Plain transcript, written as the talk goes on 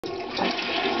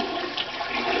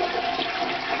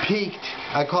Piqued.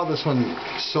 I call this one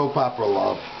Soap Opera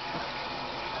Love.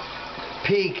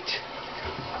 Piqued.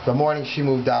 The morning she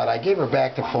moved out, I gave her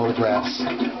back the photographs.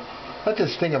 Let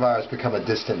this thing of ours become a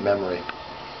distant memory.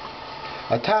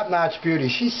 A top-notch beauty.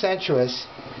 She's sensuous,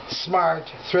 smart,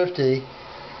 thrifty,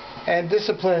 and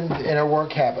disciplined in her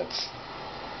work habits.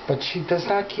 But she does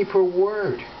not keep her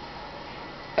word.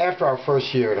 After our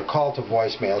first year at a call to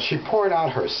voicemail, she poured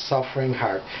out her suffering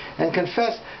heart and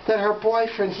confessed that her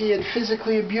boyfriend, he had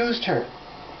physically abused her.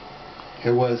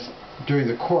 It was during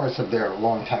the course of their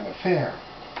long-time affair.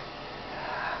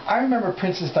 I remember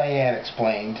Princess Diana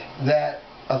explained that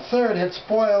a third had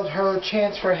spoiled her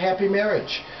chance for a happy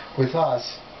marriage. With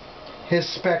us, his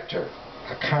specter,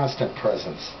 a constant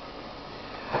presence.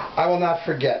 I will not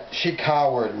forget, she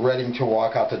cowered, ready to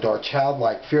walk out the door,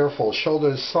 childlike, fearful,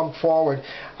 shoulders slumped forward,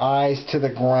 eyes to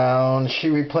the ground. She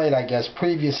replayed, I guess,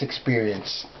 previous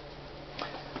experience.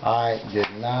 I did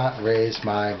not raise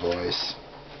my voice.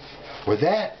 With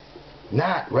that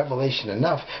not revelation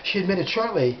enough, she admitted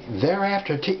shortly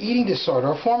thereafter to eating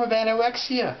disorder, a form of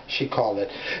anorexia, she called it.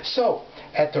 So,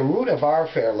 at the root of our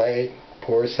affair lay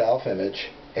poor self-image,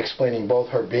 explaining both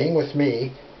her being with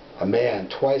me, a man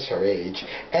twice her age,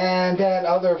 and that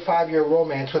other 5-year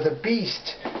romance with a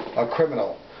beast, a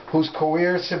criminal, whose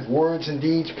coercive words and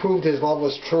deeds proved his love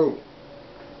was true.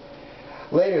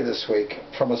 Later this week,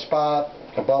 from a spot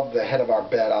above the head of our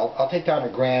bed, I'll take down her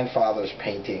grandfather's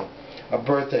painting, a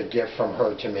birthday gift from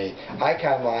her to me.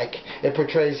 Icon-like, it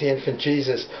portrays the infant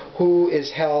Jesus, who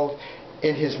is held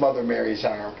in his mother Mary's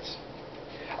arms.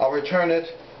 I'll return it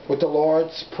with the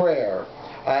Lord's Prayer,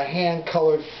 a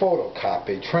hand-colored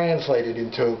photocopy translated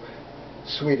into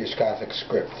Swedish Gothic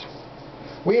script.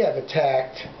 We have it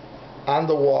tacked on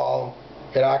the wall.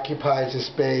 It occupies a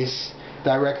space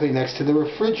directly next to the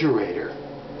refrigerator.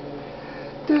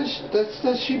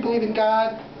 Does she believe in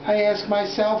God? I ask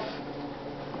myself.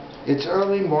 It's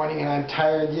early morning and I'm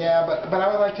tired, yeah, but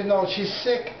I would like to know. She's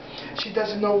sick. She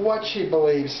doesn't know what she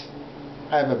believes.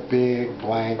 I have a big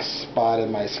blank spot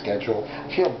in my schedule.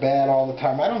 I feel bad all the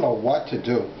time. I don't know what to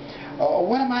do.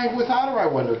 What am I without her, I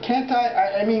wonder? Can't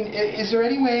I mean, is there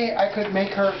any way I could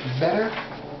make her better?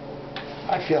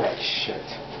 I feel like shit.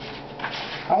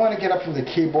 I want to get up from the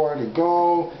keyboard and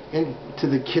go into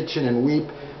the kitchen and weep.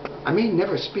 I may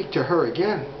never speak to her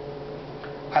again.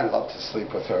 I'd love to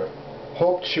sleep with her.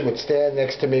 Hoped she would stand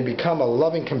next to me, become a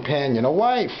loving companion, a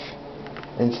wife.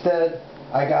 Instead,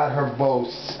 I got her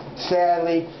boasts,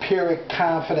 sadly pyrrhic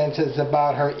confidences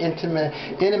about her imminent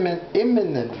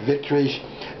victory.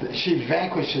 She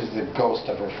vanquishes the ghost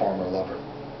of her former lover.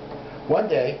 One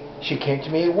day, she came to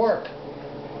me at work,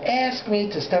 asked me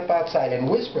to step outside, and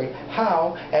whispered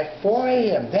how at 4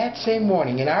 a.m. that same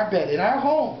morning in our bed, in our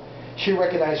home, she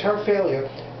recognized her failure.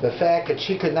 The fact that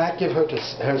she could not give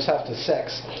herself to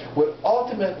sex would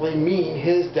ultimately mean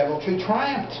his deviltry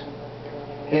triumphed.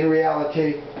 In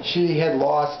reality, she had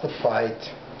lost the fight.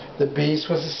 The beast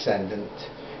was ascendant.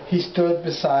 He stood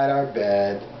beside our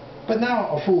bed. But now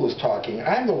a fool is talking.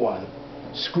 I'm the one,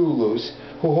 screw loose,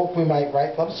 who hoped we might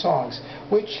write love songs,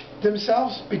 which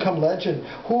themselves become legend,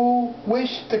 who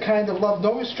wish the kind of love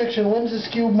no restriction, limbs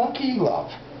askew, monkey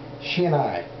love. She and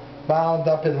I, bound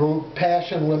up in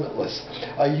passion limitless,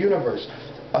 a universe,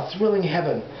 a thrilling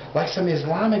heaven, like some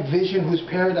Islamic vision whose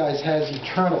paradise has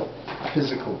eternal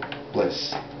physical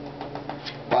bliss.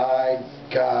 By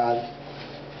God,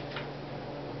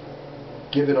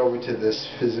 give it over to this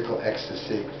physical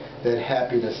ecstasy, that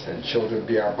happiness and children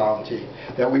be our bounty,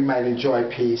 that we might enjoy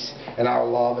peace, and our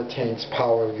love attains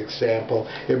power of example.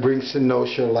 It brings to no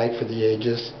sure light for the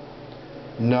ages.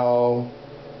 No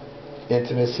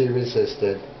intimacy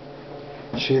resisted.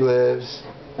 She lives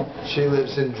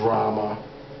in drama,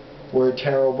 where a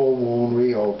terrible wound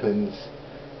reopens.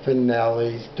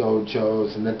 Finelli's,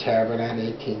 dojos, and the tavern on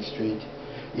 18th Street.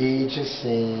 Each is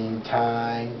seen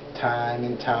time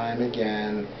and time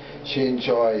again. She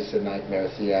enjoys the nightmare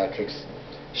theatrics.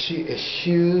 She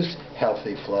eschews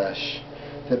healthy flesh.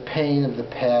 The pain of the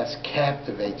past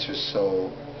captivates her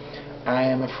soul. I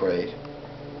am afraid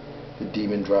the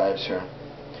demon drives her.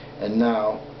 And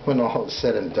now, when all is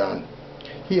said and done,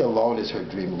 he alone is her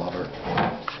dream lover.